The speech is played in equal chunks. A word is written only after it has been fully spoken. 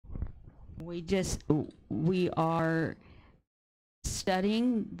We are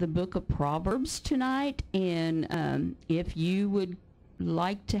studying the book of Proverbs tonight, and if you would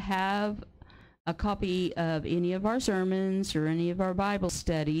like to have a copy of any of our sermons or any of our Bible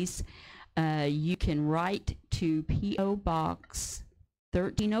studies, you can write to P.O. Box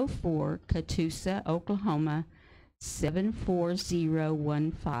 1304, Catoosa, Oklahoma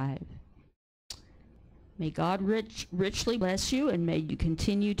 74015. May God richly bless you, and may you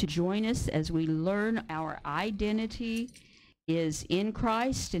continue to join us as we learn our identity is in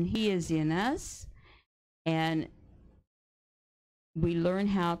Christ and He is in us, and we learn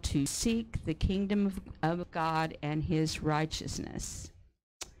how to seek the kingdom of God and His righteousness.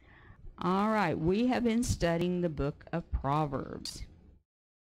 All right, we have been studying the book of Proverbs,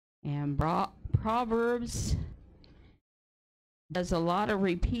 and Proverbs does a lot of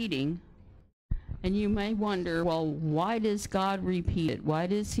repeating. And you may wonder, well, why does God repeat it? Why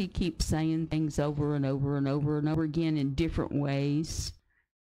does He keep saying things over and over and over and over again in different ways?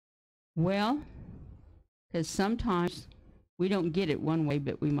 Well, because sometimes we don't get it one way,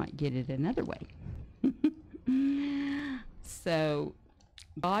 but we might get it another way. So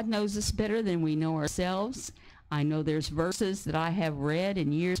God knows us better than we know ourselves. I know there's verses that I have read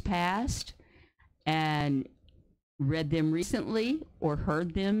in years past and read them recently or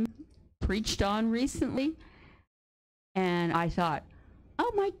heard them preached on recently, and I thought,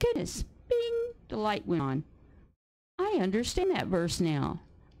 oh my goodness, bing, the light went on. I understand that verse now.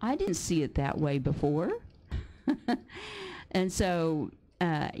 I didn't see it that way before. And so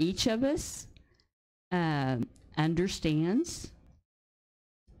each of us understands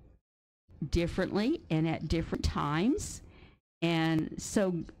differently and at different times, and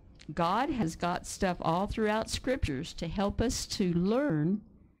so God has got stuff all throughout scriptures to help us to learn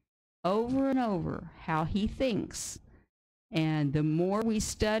over and over how He thinks. And the more we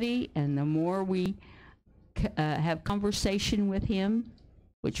study and the more we have conversation with Him,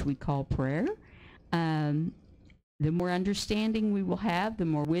 which we call prayer, the more understanding we will have, the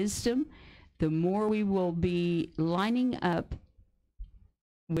more wisdom, the more we will be lining up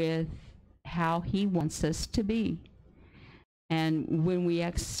with how He wants us to be. And when we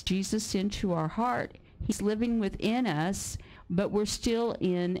ask Jesus into our heart, He's living within us, but we're still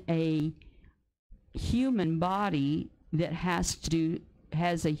in a human body that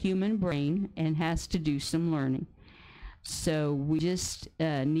has a human brain and has to do some learning. So we just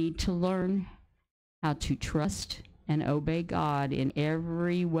need to learn how to trust and obey God in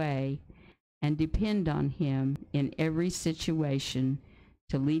every way and depend on Him in every situation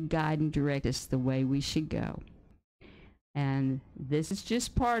to lead, guide, and direct us the way we should go. And this is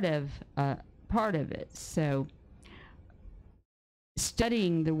just part of it. So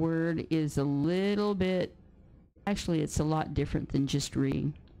studying the Word is a little bit, actually it's a lot different than just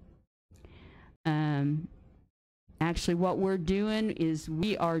reading. Actually what we're doing is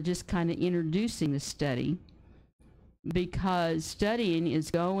we are just kind of introducing the study, because studying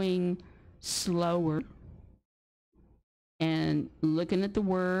is going slower and looking at the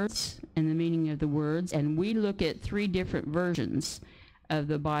words and the meaning of the words. And we look at 3 different versions of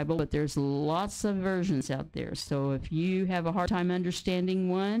the Bible, but there's lots of versions out there. So if you have a hard time understanding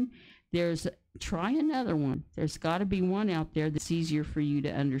one, try another one. There's got to be one out there that's easier for you to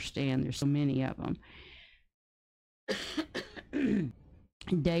understand. There's so many of them.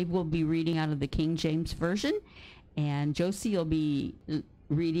 Dave will be reading out of the King James Version, and Josie will be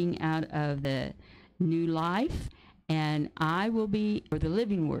reading out of the New Life, and I will be, or the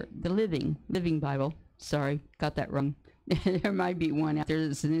Living Word, the Living Bible. Sorry, got that wrong. There might be one out there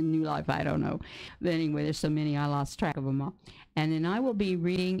that's in the New Life, I don't know. But anyway, there's so many I lost track of them all. And then I will be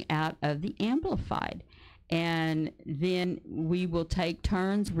reading out of the Amplified. And then we will take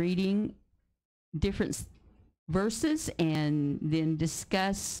turns reading different verses and then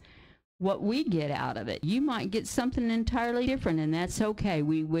discuss what we get out of it. You might get something entirely different, and that's okay.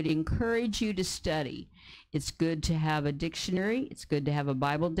 We would encourage you to study. It's good to have a dictionary. It's good to have a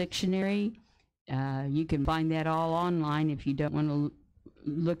Bible dictionary. You can find that all online if you don't want to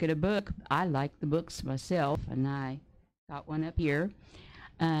look at a book. I like the books myself, and I got one up here.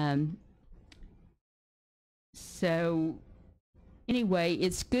 So anyway,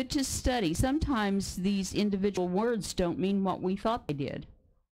 it's good to study. Sometimes these individual words don't mean what we thought they did.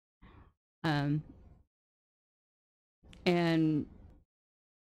 And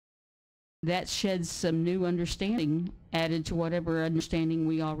that sheds some new understanding added to whatever understanding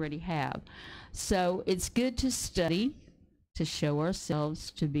we already have. So it's good to study, to show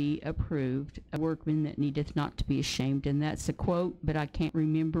ourselves to be approved, a workman that needeth not to be ashamed. And that's a quote, but I can't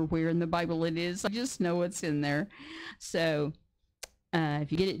remember where in the Bible it is. I just know it's in there. So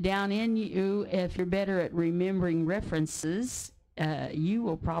if you get it down in you, if you're better at remembering references, you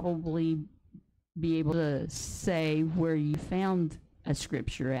will probably be able to say where you found a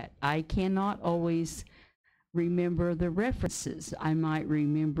scripture at. I cannot always remember the references. I might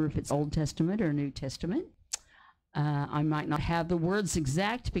remember if it's Old Testament or New Testament. I might not have the words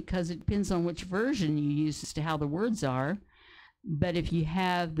exact because it depends on which version you use as to how the words are. But if you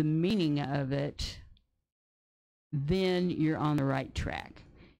have the meaning of it, then you're on the right track.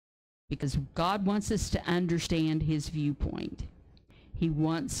 Because God wants us to understand his viewpoint. He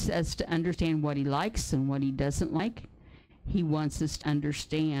wants us to understand what he likes and what he doesn't like. He wants us to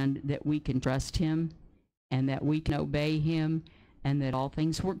understand that we can trust him and that we can obey him and that all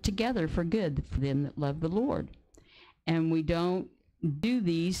things work together for good for them that love the Lord. And we don't do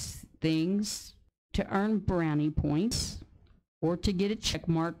these things to earn brownie points or to get a check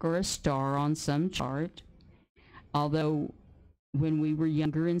mark or a star on some chart. Although when we were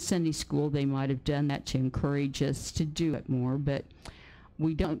younger in Sunday school, they might have done that to encourage us to do it more, but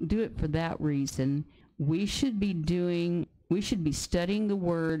we don't do it for that reason. We should be studying the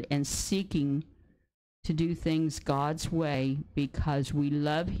Word and seeking to do things God's way because we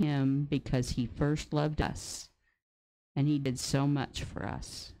love him, because he first loved us. And he did so much for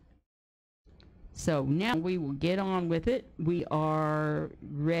us. So now we will get on with it. We are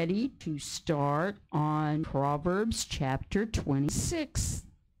ready to start on Proverbs chapter 26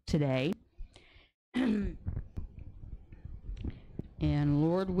 today. And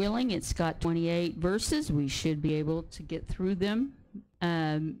Lord willing, it's got 28 verses. We should be able to get through them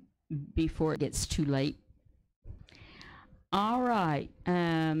before it gets too late. All right.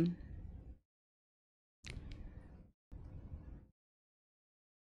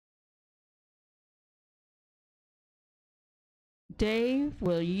 Dave,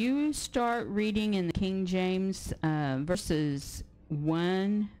 will you start reading in the King James verses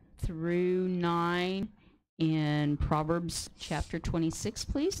 1 through 9 in Proverbs chapter 26,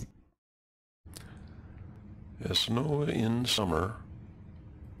 please? As snow in summer,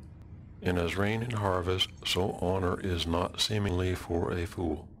 and as rain in harvest, so honor is not seemingly for a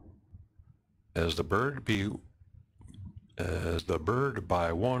fool. As the bird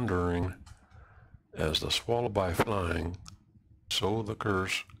by wandering, as the swallow by flying, so the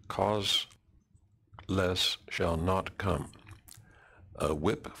curse causeless shall not come. A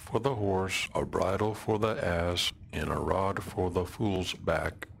whip for the horse, a bridle for the ass, and a rod for the fool's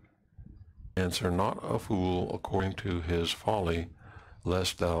back. Answer not a fool according to his folly,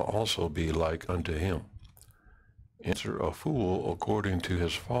 lest thou also be like unto him. Answer a fool according to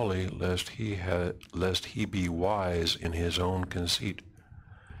his folly, lest he be wise in his own conceit.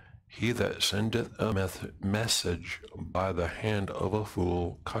 He that sendeth a message by the hand of a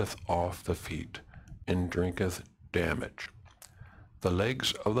fool cutteth off the feet, and drinketh damage. The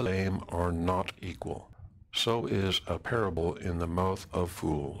legs of the lame are not equal, so is a parable in the mouth of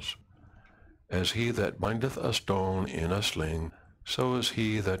fools. As he that bindeth a stone in a sling, so is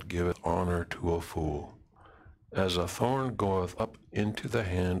he that giveth honor to a fool. As a thorn goeth up into the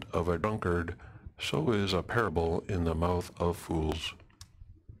hand of a drunkard, so is a parable in the mouth of fools.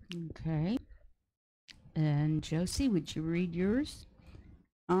 Okay. And Josie, would you read yours?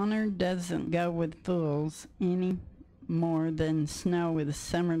 Honor doesn't go with fools any more than snow with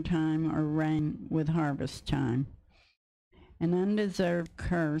summertime or rain with harvest time. An undeserved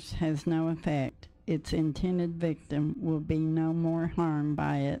curse has no effect. Its intended victim will be no more harmed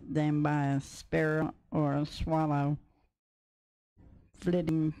by it than by a sparrow or a swallow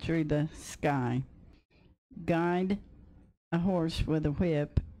flitting through the sky. Guide a horse with a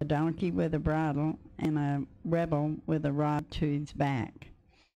whip, a donkey with a bridle, and a rebel with a rod to his back.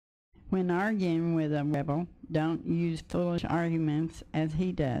 When arguing with a rebel, don't use foolish arguments as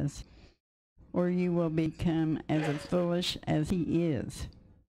he does, or you will become as foolish as he is.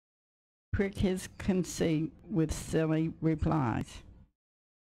 Prick his conceit with silly replies.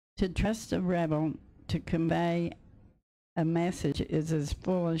 To trust a rebel to convey a message is as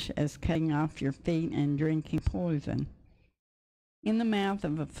foolish as cutting off your feet and drinking poison. In the mouth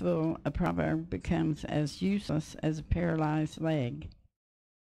of a fool, a proverb becomes as useless as a paralyzed leg.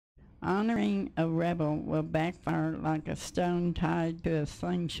 Honoring a rebel will backfire like a stone tied to a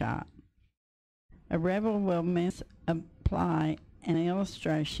slingshot. A rebel will misapply an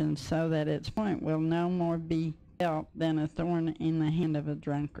illustration so that its point will no more be felt than a thorn in the hand of a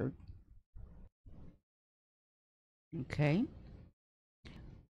drunkard. Okay.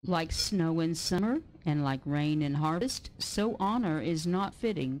 Like snow in summer and like rain in harvest, so honor is not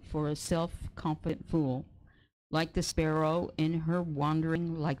fitting for a self-confident fool. Like the sparrow in her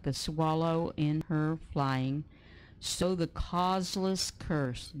wandering, like the swallow in her flying, so the causeless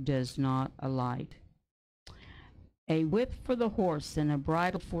curse does not alight. A whip for the horse, and a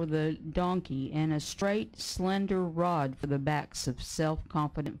bridle for the donkey, and a straight, slender rod for the backs of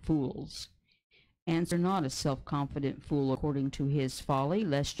self-confident fools. Answer not a self-confident fool according to his folly,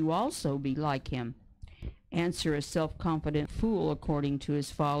 lest you also be like him. Answer a self-confident fool according to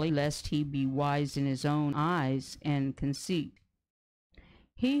his folly, lest he be wise in his own eyes and conceit.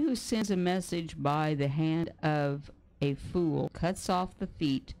 He who sends a message by the hand of a fool cuts off the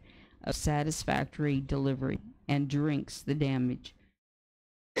feet of satisfactory delivery, and drinks the damage.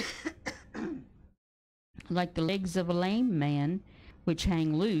 Like the legs of a lame man, which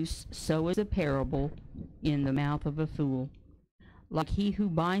hang loose, so is a parable in the mouth of a fool. Like he who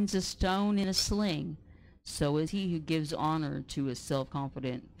binds a stone in a sling, so is he who gives honor to a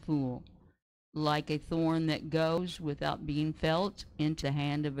self-confident fool. Like a thorn that goes without being felt into the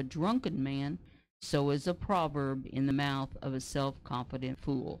hand of a drunken man, so is a proverb in the mouth of a self-confident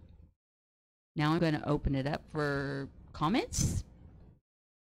fool. Now I'm going to open it up for comments.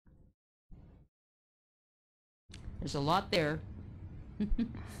 There's a lot there.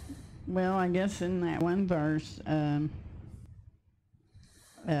 Well, I guess in that one verse,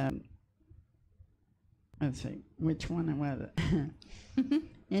 let's see, which one was it?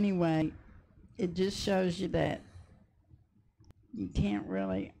 Anyway, it just shows you that you can't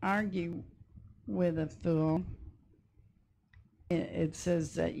really argue with a fool. It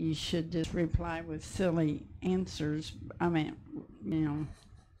says that you should just reply with silly answers. I mean,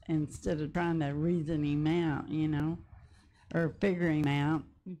 instead of trying to reason him out, or figure him out.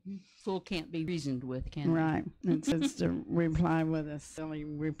 Mm-hmm. Fool can't be reasoned with, can Right. It says to reply with a silly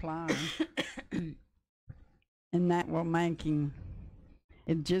reply. And that will make him,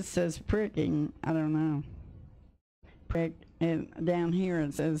 it just says pricking, I don't know. Prick, and down here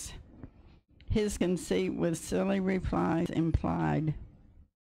it says, his conceit with silly replies implied.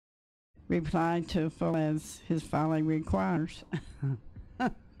 Reply to a fool as his folly requires. I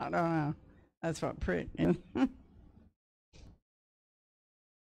don't know. That's what prick is.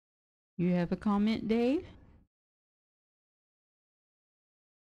 You have a comment, Dave?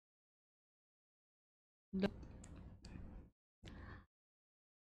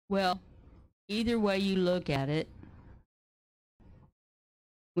 Well, either way you look at it,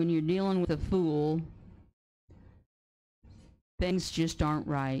 when you're dealing with a fool, things just aren't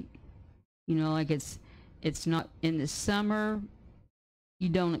right. Like it's not in the summer, you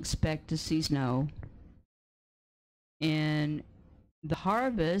don't expect to see snow. And the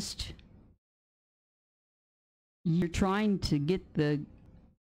harvest, you're trying to get the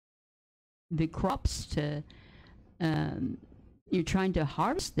crops to, you're trying to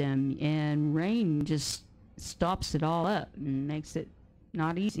harvest them, and rain just stops it all up and makes it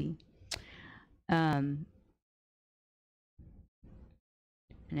not easy. And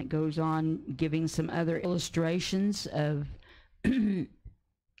it goes on giving some other illustrations of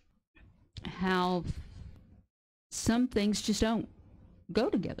how some things just don't go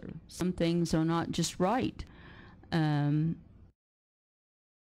together. Some things are not just right.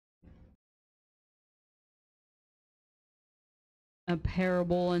 A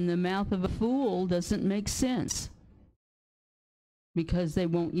parable in the mouth of a fool doesn't make sense because they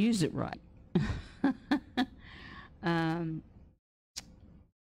won't use it right.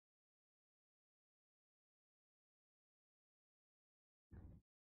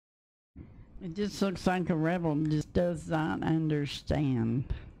 It just looks like a rebel just does not understand.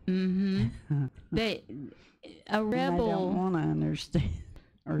 Mm-hmm. A rebel. They don't want to understand.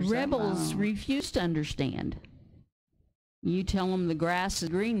 Rebels refuse to understand. You tell them the grass is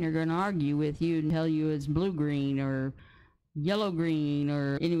green, they're going to argue with you and tell you it's blue-green or yellow-green,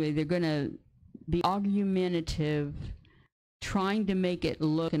 or anyway, they're going to be argumentative, trying to make it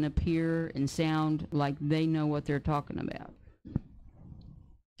look and appear and sound like they know what they're talking about.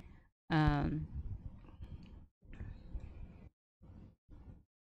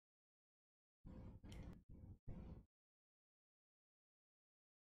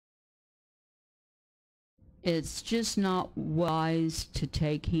 It's just not wise to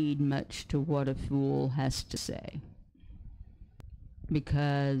take heed much to what a fool has to say,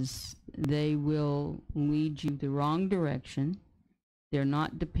 because they will lead you the wrong direction. They're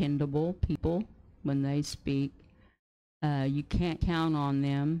not dependable people when they speak. You can't count on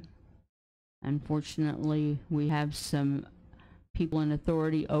them. Unfortunately, we have some people in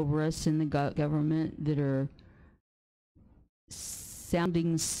authority over us in the government that are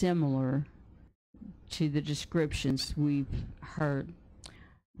sounding similar to the descriptions we've heard.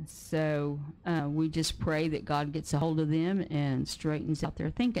 So we just pray that God gets a hold of them and straightens out their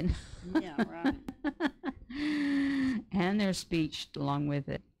thinking. Yeah, right. and their speech along with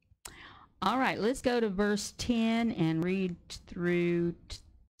it. All right, let's go to verse 10 and read through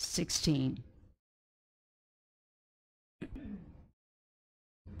 16.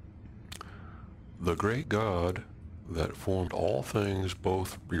 The great God that formed all things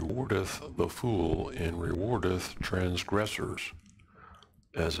both rewardeth the fool and rewardeth transgressors.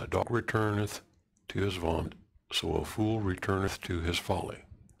 As a dog returneth to his vomit, so a fool returneth to his folly.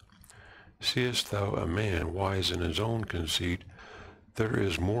 Seest thou a man wise in his own conceit? There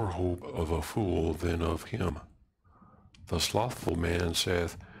is more hope of a fool than of him. The slothful man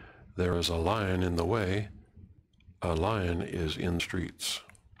saith, There is a lion in the way, a lion is in the streets.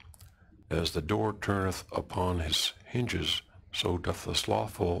 As the door turneth upon his hinges, so doth the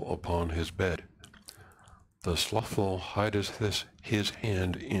slothful upon his bed. The slothful hideth his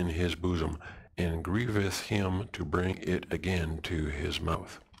hand in his bosom, and grieveth him to bring it again to his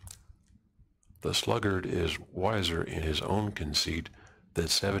mouth. The sluggard is wiser in his own conceit than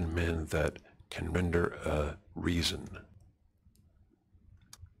 7 men that can render a reason.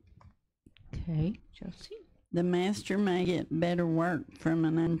 Okay, Josie. The master may get better work from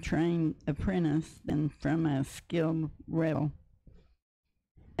an untrained apprentice than from a skilled rebel.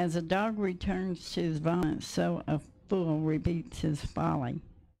 As a dog returns to his vomit, so a fool repeats his folly.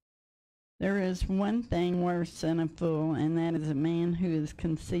 There is one thing worse than a fool, and that is a man who is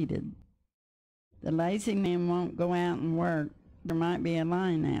conceited. The lazy man won't go out and work. There might be a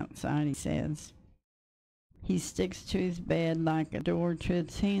lion outside, he says. He sticks to his bed like a door to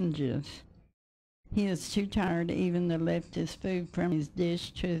its hinges. He is too tired even to lift his food from his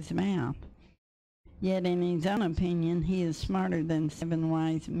dish to his mouth. Yet in his own opinion, he is smarter than 7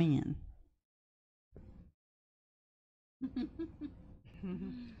 wise men.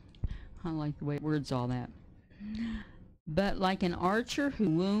 I like the way it words all that. But like an archer who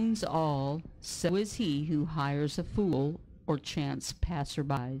wounds all, so is he who hires a fool or chance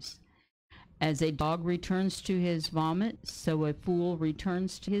passerbys. As a dog returns to his vomit, so a fool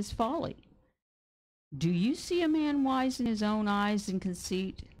returns to his folly. Do you see a man wise in his own eyes and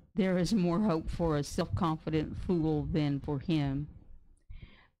conceit? There is more hope for a self-confident fool than for him.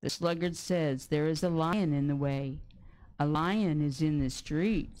 The sluggard says, There is a lion in the way. A lion is in the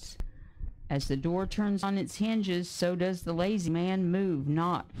streets. As the door turns on its hinges, so does the lazy man move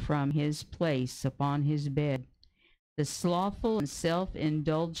not from his place upon his bed. The slothful and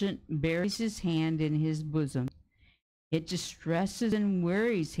self-indulgent buries his hand in his bosom. It distresses and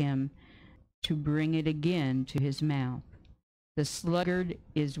wearies him to bring it again to his mouth. The sluggard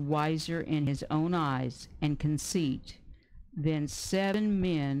is wiser in his own eyes and conceit than 7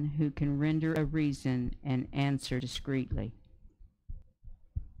 men who can render a reason and answer discreetly.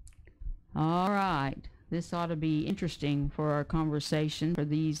 All right, this ought to be interesting for our conversation for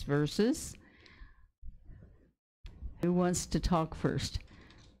these verses. Who wants to talk first?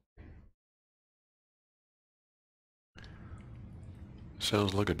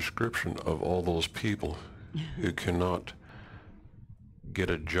 Sounds like a description of all those people who cannot get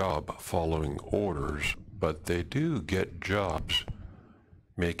a job following orders, but they do get jobs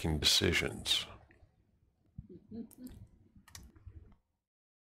making decisions. You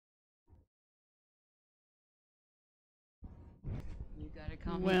got a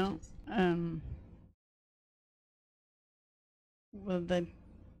comment? Well,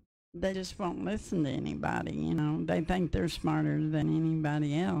 they just won't listen to anybody, you know. They think they're smarter than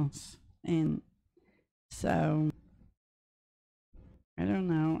anybody else. And so, I don't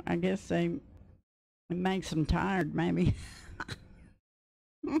know. I guess it makes them tired, maybe,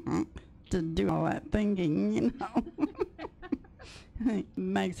 to do all that thinking, you know. It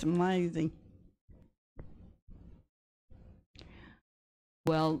makes them lazy.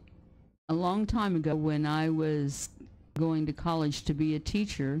 Well, a long time ago when I was going to college to be a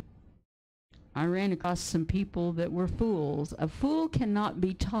teacher, I ran across some people that were fools. A fool cannot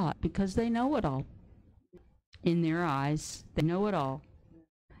be taught because they know it all. In their eyes, they know it all.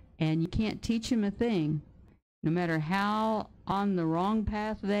 And you can't teach them a thing. No matter how on the wrong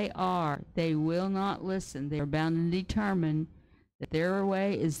path they are, they will not listen. They are bound and determined that their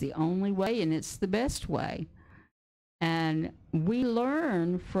way is the only way and it's the best way. And we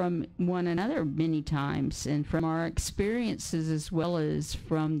learn from one another many times and from our experiences as well as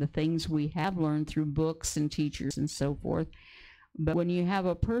from the things we have learned through books and teachers and so forth. But when you have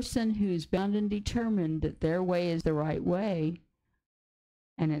a person who's bound and determined that their way is the right way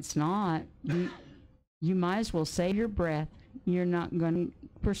and it's not, you might as well save your breath. You're not going to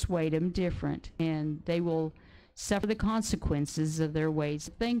persuade them different, and they will suffer the consequences of their ways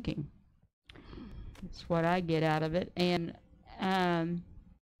of thinking. That's what I get out of it. And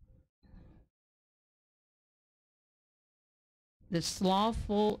the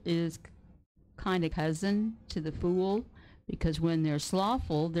slothful is kind of cousin to the fool, because when they're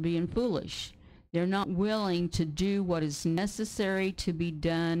slothful, they're being foolish. They're not willing to do what is necessary to be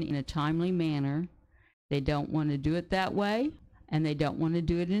done in a timely manner. They don't want to do it that way, and they don't want to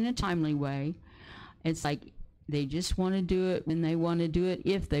do it in a timely way. It's like they just want to do it when they want to do it,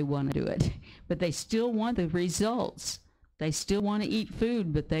 if they want to do it. But they still want the results. They still want to eat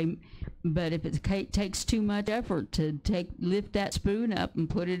food, but if it takes too much effort to lift that spoon up and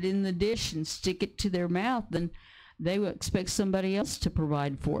put it in the dish and stick it to their mouth, then they will expect somebody else to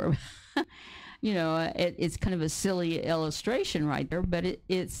provide for them. You know, it's kind of a silly illustration right there, but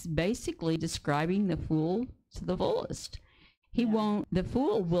it's basically describing the fool to the fullest. The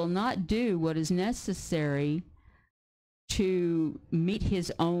fool will not do what is necessary to meet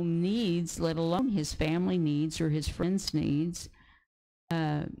his own needs, let alone his family needs or his friends' needs.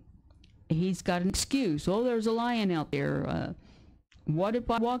 He's got an excuse. Oh, there's a lion out there. What if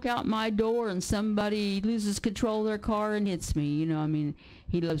I walk out my door and somebody loses control of their car and hits me? You know, I mean,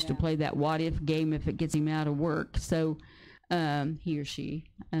 he loves to play that what-if game if it gets him out of work. So, he or she.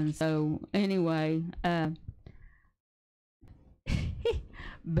 And so, anyway,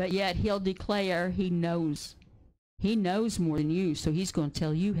 but yet he'll declare he knows. He knows more than you, so he's going to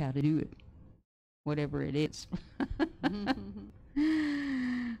tell you how to do it, whatever it is.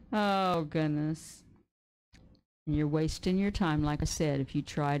 Oh, goodness. You're wasting your time, like I said, if you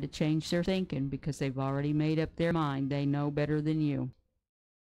try to change their thinking, because they've already made up their mind. They know better than you.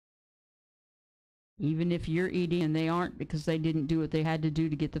 Even if you're eating and they aren't, because they didn't do what they had to do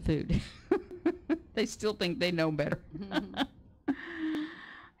to get the food. They still think they know better.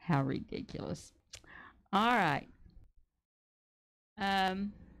 How ridiculous. All right.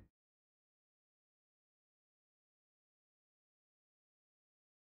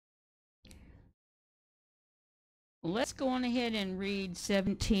 Let's go on ahead and read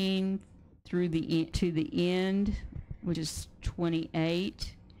 17 through to the end, which is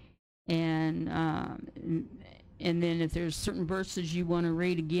 28, and then if there's certain verses you want to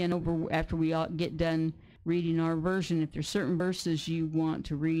read again over after we all get done reading our version, if there's certain verses you want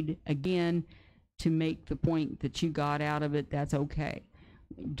to read again to make the point that you got out of it, that's okay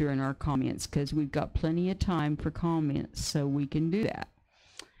during our comments, because we've got plenty of time for comments, so we can do that.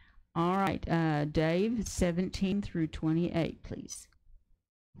 All right, Dave, 17 through 28, please.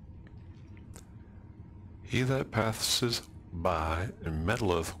 He that passeth by and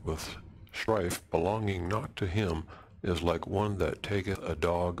meddleth with strife belonging not to him is like one that taketh a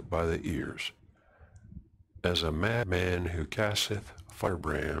dog by the ears. As a madman who casteth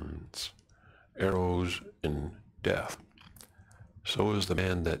firebrands, arrows in death, so is the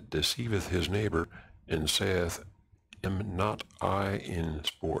man that deceiveth his neighbor, and saith, Am not I in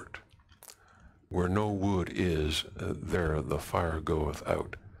sport? Where no wood is, there the fire goeth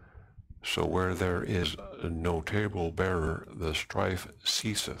out. So where there is no table bearer, the strife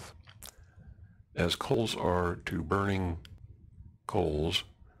ceaseth. As coals are to burning coals,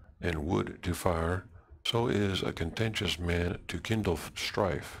 and wood to fire, so is a contentious man to kindle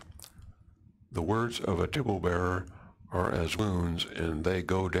strife. The words of a table bearer are as wounds, and they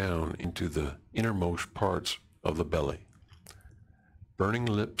go down into the innermost parts of the belly. Burning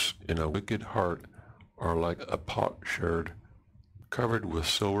lips in a wicked heart are like a potsherd covered with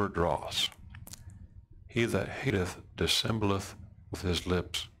silver dross. He that hateth dissembleth with his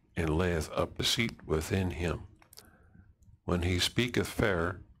lips, and layeth up deceit within him. When he speaketh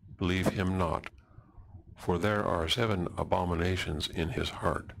fair, believe him not, for there are 7 abominations in his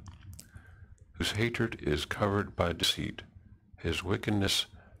heart. Whose hatred is covered by deceit, his wickedness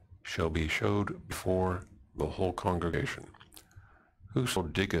shall be shewed before the whole congregation. Whoso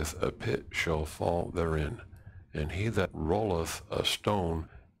diggeth a pit shall fall therein, and he that rolleth a stone,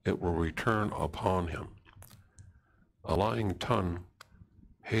 it will return upon him. A lying tongue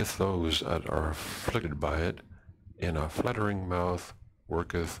hateth those that are afflicted by it, and a flattering mouth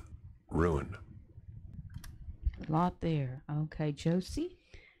worketh ruin. A lot there. Okay, Josie?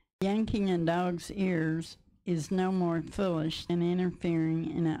 Yanking a dog's ears is no more foolish than interfering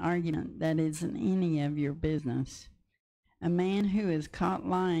in an argument that isn't any of your business. A man who is caught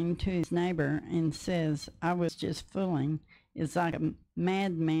lying to his neighbor and says, I was just fooling, is like a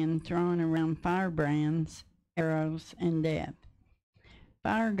madman throwing around firebrands, arrows, and death.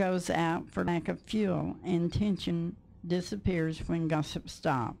 Fire goes out for lack of fuel, and tension disappears when gossip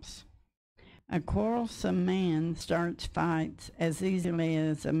stops. A quarrelsome man starts fights as easily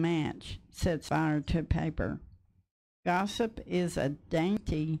as a match sets fire to paper. Gossip is a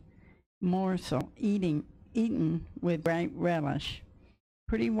dainty morsel eaten with great relish.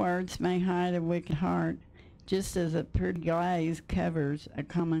 Pretty words may hide a wicked heart, just as a pretty glaze covers a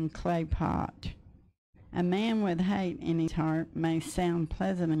common clay pot. A man with hate in his heart may sound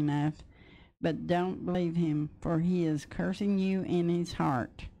pleasant enough, but don't believe him, for he is cursing you in his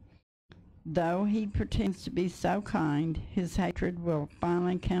heart. Though he pretends to be so kind, his hatred will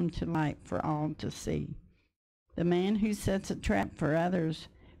finally come to light for all to see. The man who sets a trap for others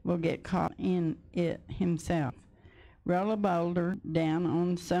will get caught in it himself. Roll a boulder down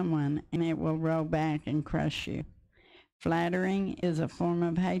on someone, and it will roll back and crush you. Flattering is a form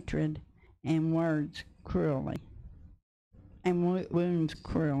of hatred, and wounds cruelly.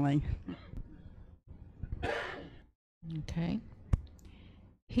 Okay.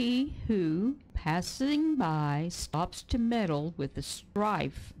 He who, passing by, stops to meddle with the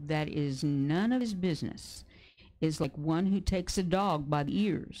strife that is none of his business, is like one who takes a dog by the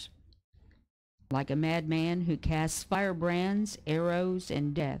ears, like a madman who casts firebrands, arrows,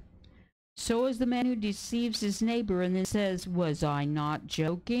 and death. So is the man who deceives his neighbor and then says, "Was I not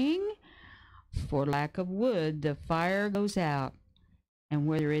joking?" For lack of wood, the fire goes out, and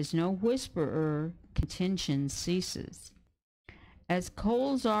where there is no whisperer, contention ceases. As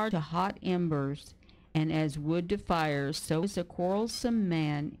coals are to hot embers, and as wood to fire, so is a quarrelsome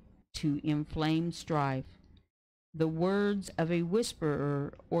man to inflame strife. The words of a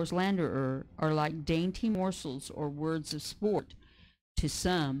whisperer or slanderer are like dainty morsels or words of sport to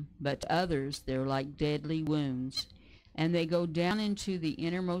some, but to others they're like deadly wounds, and they go down into the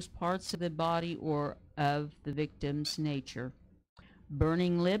innermost parts of the body or of the victim's nature.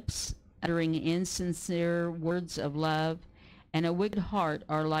 Burning lips, uttering insincere words of love, and a wicked heart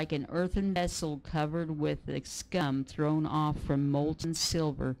are like an earthen vessel covered with the scum thrown off from molten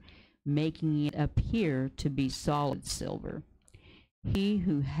silver, making it appear to be solid silver. He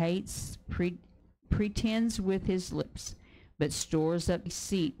who hates pretends with his lips, but stores up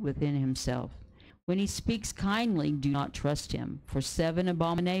deceit within himself. When he speaks kindly, do not trust him, for 7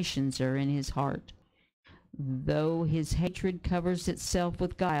 abominations are in his heart. Though his hatred covers itself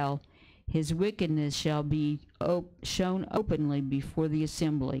with guile, his wickedness shall be shown openly before the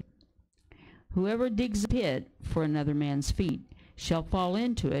assembly. Whoever digs a pit for another man's feet shall fall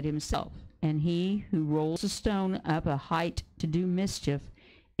into it himself, and he who rolls a stone up a height to do mischief,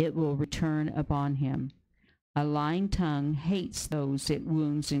 it will return upon him. A lying tongue hates those it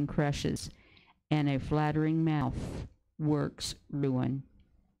wounds and crushes, and a flattering mouth works ruin.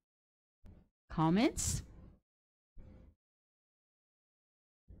 Comments?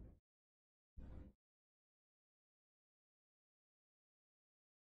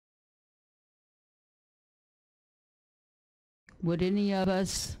 Would any of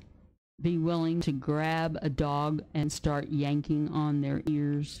us be willing to grab a dog and start yanking on their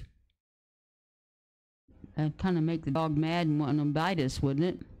ears? That'd kind of make the dog mad and want to bite us, wouldn't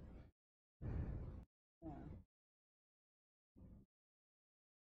it?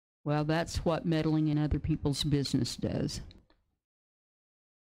 Well, that's what meddling in other people's business does.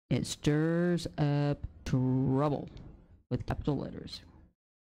 It stirs up trouble with capital letters.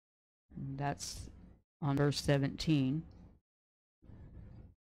 And that's on verse 17.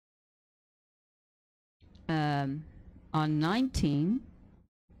 On 19,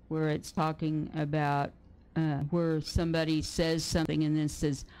 where it's talking about where somebody says something and then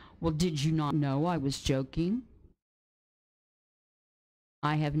says, "Well, did you not know I was joking?"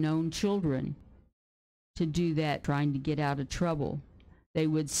 I have known children to do that, trying to get out of trouble. They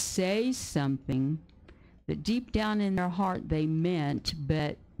would say something that deep down in their heart they meant,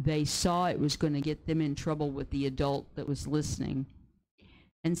 but they saw it was going to get them in trouble with the adult that was listening.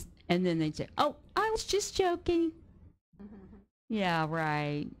 And then they'd say, "Oh, I was just joking." Yeah,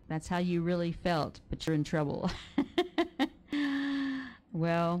 right. That's how you really felt, but you're in trouble.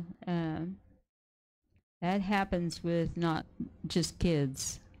 Well, that happens with not just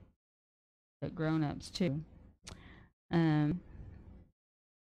kids, but grown-ups too.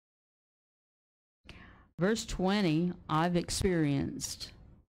 Verse 20, I've experienced.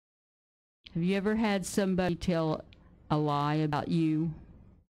 Have you ever had somebody tell a lie about you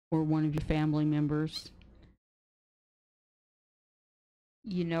or one of your family members?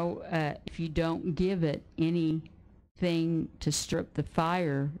 You know, if you don't give it anything to stir up the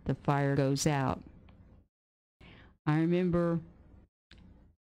fire goes out. I remember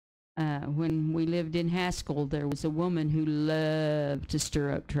when we lived in Haskell, there was a woman who loved to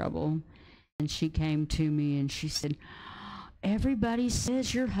stir up trouble. And she came to me and she said, "Everybody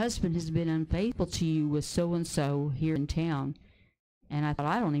says your husband has been unfaithful to you with so-and-so here in town." And I thought,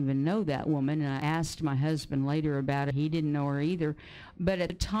 I don't even know that woman. And I asked my husband later about it. He didn't know her either. But at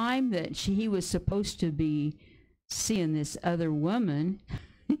the time that he was supposed to be seeing this other woman,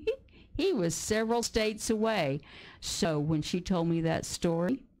 he He was several states away. So when she told me that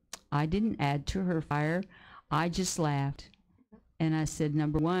story, I didn't add to her fire. I just laughed. And I said,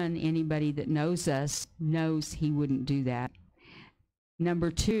 number one, anybody that knows us knows he wouldn't do that. Number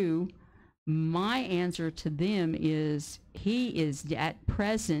two, my answer to them is he is at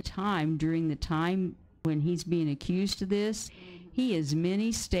present time, during the time when he's being accused of this, he is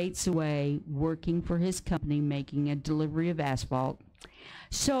many states away working for his company, making a delivery of asphalt.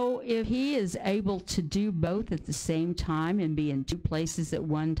 So if he is able to do both at the same time and be in two places at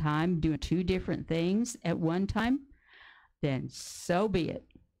one time, doing two different things at one time, then so be it.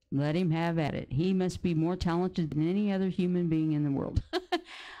 Let him have at it. He must be more talented than any other human being in the world.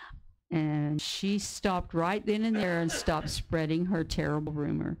 And she stopped right then and there and stopped spreading her terrible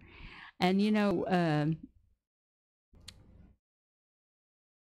rumor. And you know,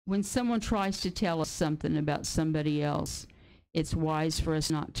 when someone tries to tell us something about somebody else, it's wise for us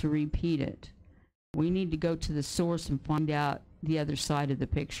not to repeat it. We need to go to the source and find out the other side of the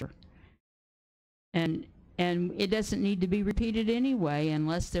picture. And it doesn't need to be repeated anyway,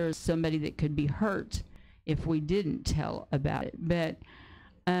 unless there's somebody that could be hurt if we didn't tell about it. But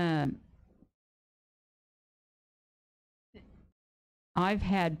I've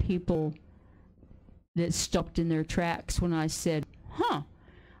had people that stopped in their tracks when I said,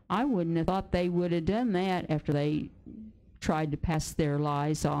 I wouldn't have thought they would have done that after they tried to pass their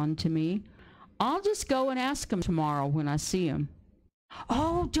lies on to me. I'll just go and ask them tomorrow when I see them.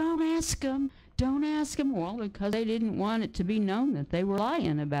 Oh, don't ask them. Don't ask them. Well, because they didn't want it to be known that they were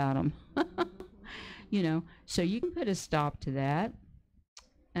lying about them. You know, so you can put a stop to that.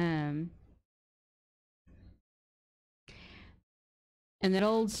 And that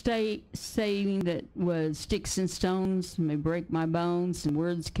old saying that was, sticks and stones may break my bones and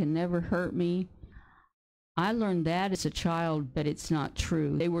words can never hurt me. I learned that as a child, but it's not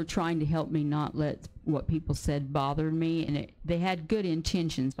true. They were trying to help me not let what people said bother me, and they had good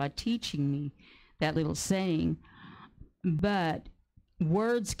intentions by teaching me that little saying. But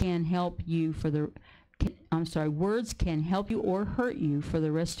words can help you words can help you or hurt you for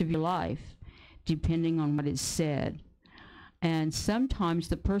the rest of your life, depending on what is said. And sometimes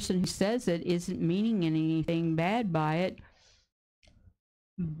the person who says it isn't meaning anything bad by it,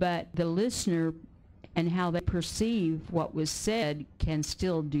 but the listener and how they perceive what was said can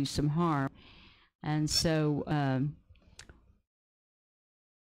still do some harm. And so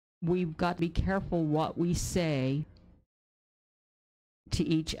we've got to be careful what we say to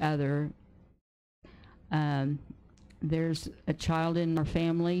each other. There's a child in our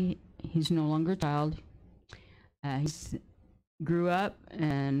family. He's no longer a child. He's grew up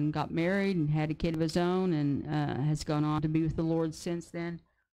and got married and had a kid of his own, and has gone on to be with the Lord since then.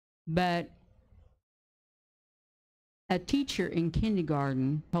 But a teacher in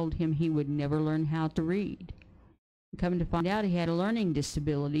kindergarten told him he would never learn how to read. Coming to find out, he had a learning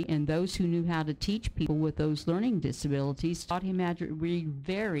disability, and those who knew how to teach people with those learning disabilities taught him how to read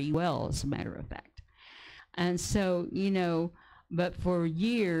very well, as a matter of fact. And so, you know, but for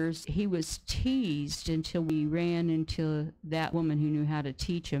years, he was teased until we ran into that woman who knew how to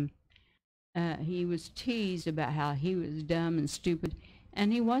teach him. He was teased about how he was dumb and stupid.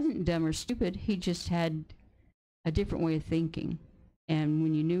 And he wasn't dumb or stupid. He just had a different way of thinking. And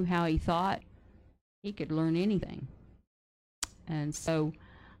when you knew how he thought, he could learn anything. And so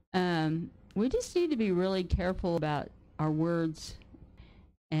we just need to be really careful about our words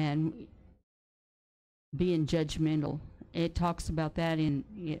and being judgmental. It talks about that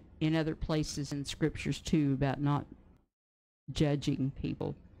in other places in scriptures too, about not judging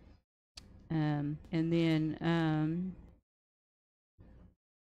people. And then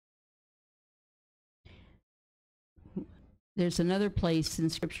there's another place in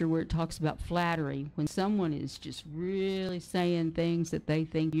scripture where it talks about flattery. When someone is just really saying things that they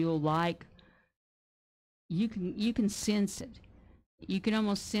think you'll like, you can sense it. You can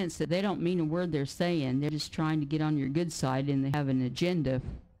almost sense that they don't mean a word they're saying. They're just trying to get on your good side, and they have an agenda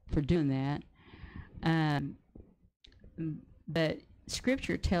for doing that. But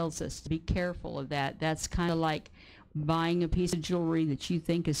Scripture tells us to be careful of that. That's kind of like buying a piece of jewelry that you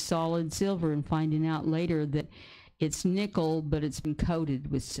think is solid silver and finding out later that it's nickel, but it's been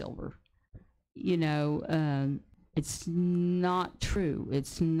coated with silver. You know, it's not true.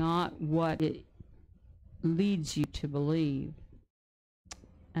 It's not what it leads you to believe.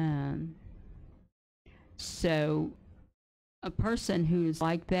 So a person who is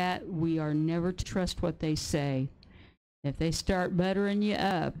like that, we are never to trust what they say. If they start buttering you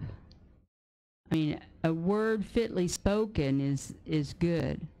up, I mean, a word fitly spoken is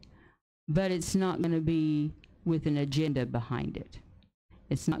good, but it's not going to be with an agenda behind it.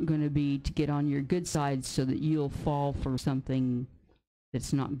 It's not going to be to get on your good side so that you'll fall for something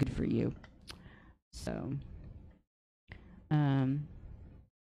that's not good for you. So,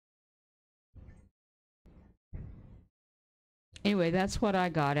 anyway, that's what I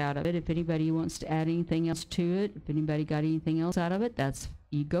got out of it. If anybody wants to add anything else to it, if anybody got anything else out of it,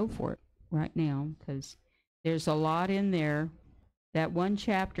 you go for it right now, because there's a lot in there. That one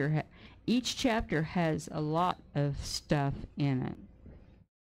chapter, each chapter has a lot of stuff in it.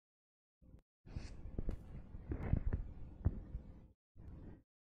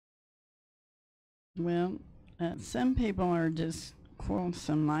 Well, some people are just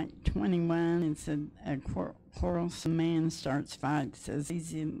quarrelsome, like 21. It said a quarrelsome man starts fights as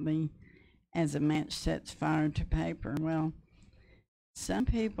easily as a match sets fire to paper. Well, some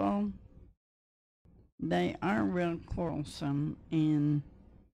people, they are real quarrelsome, and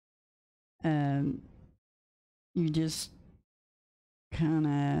you just kind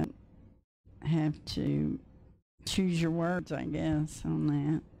of have to choose your words, I guess, on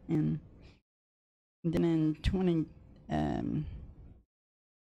that. And then in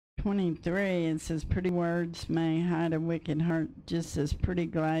 23, it says, pretty words may hide a wicked heart, just as pretty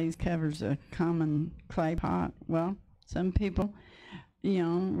glaze covers a common clay pot. Well, some people,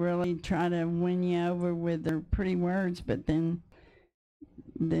 really try to win you over with their pretty words, but then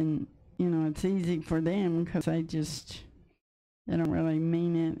it's easy for them because they don't really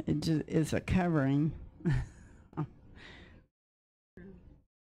mean it. It just is a covering.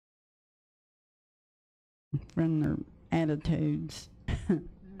 From their attitudes. Yep.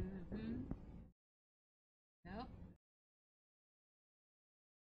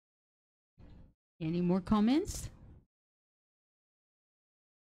 Any more comments?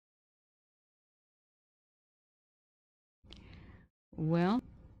 Well,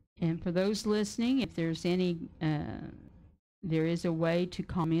 and for those listening, if there's any, there is a way to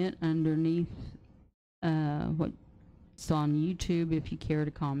comment underneath what's on YouTube if you care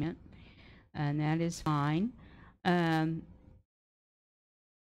to comment. And that is fine. And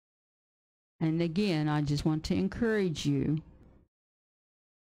again, I just want to encourage you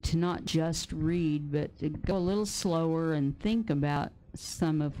to not just read, but to go a little slower and think about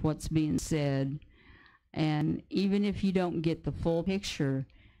some of what's being said. And even if you don't get the full picture,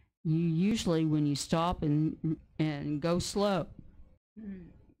 you usually, when you stop and go slow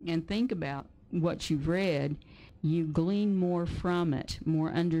and think about what you've read, you glean more from it, more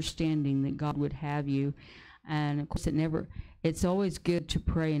understanding that God would have you. And of course, it's always good to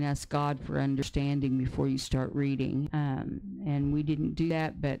pray and ask God for understanding before you start reading. And we didn't do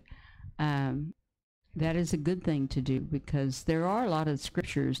that, but that is a good thing to do, because there are a lot of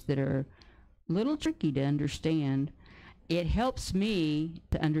scriptures that are a little tricky to understand. It helps me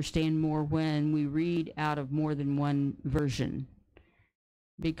to understand more when we read out of more than one version,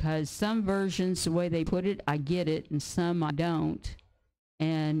 because some versions, the way they put it, I get it, and some I don't.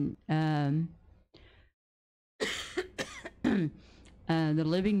 And the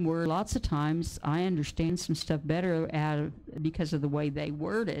Living Word, lots of times I understand some stuff better because of the way they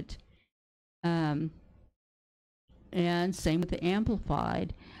word it. And same with the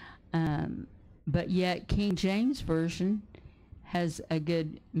Amplified. But yet King James Version has a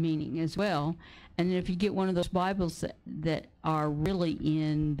good meaning as well. And if you get one of those Bibles that are really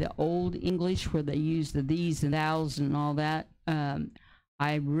in the Old English, where they use the these and thous and all that,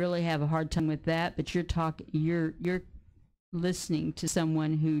 I really have a hard time with that. But you're listening to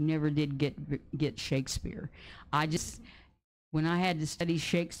someone who never did get Shakespeare. When I had to study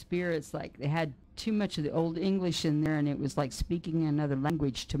Shakespeare, it's like they had too much of the Old English in there, and it was like speaking another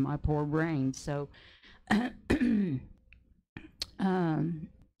language to my poor brain. So, and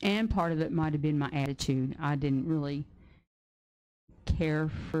part of it might have been my attitude. I didn't really care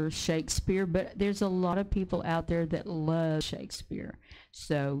for Shakespeare, but there's a lot of people out there that love Shakespeare.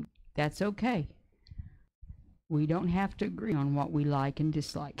 So that's okay. We don't have to agree on what we like and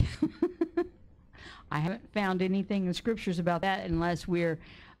dislike. I haven't found anything in the scriptures about that, unless we're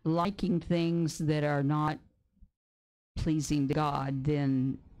liking things that are not pleasing to God,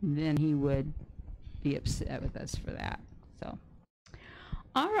 then he would be upset with us for that. So,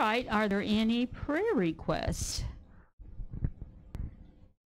 all right, are there any prayer requests?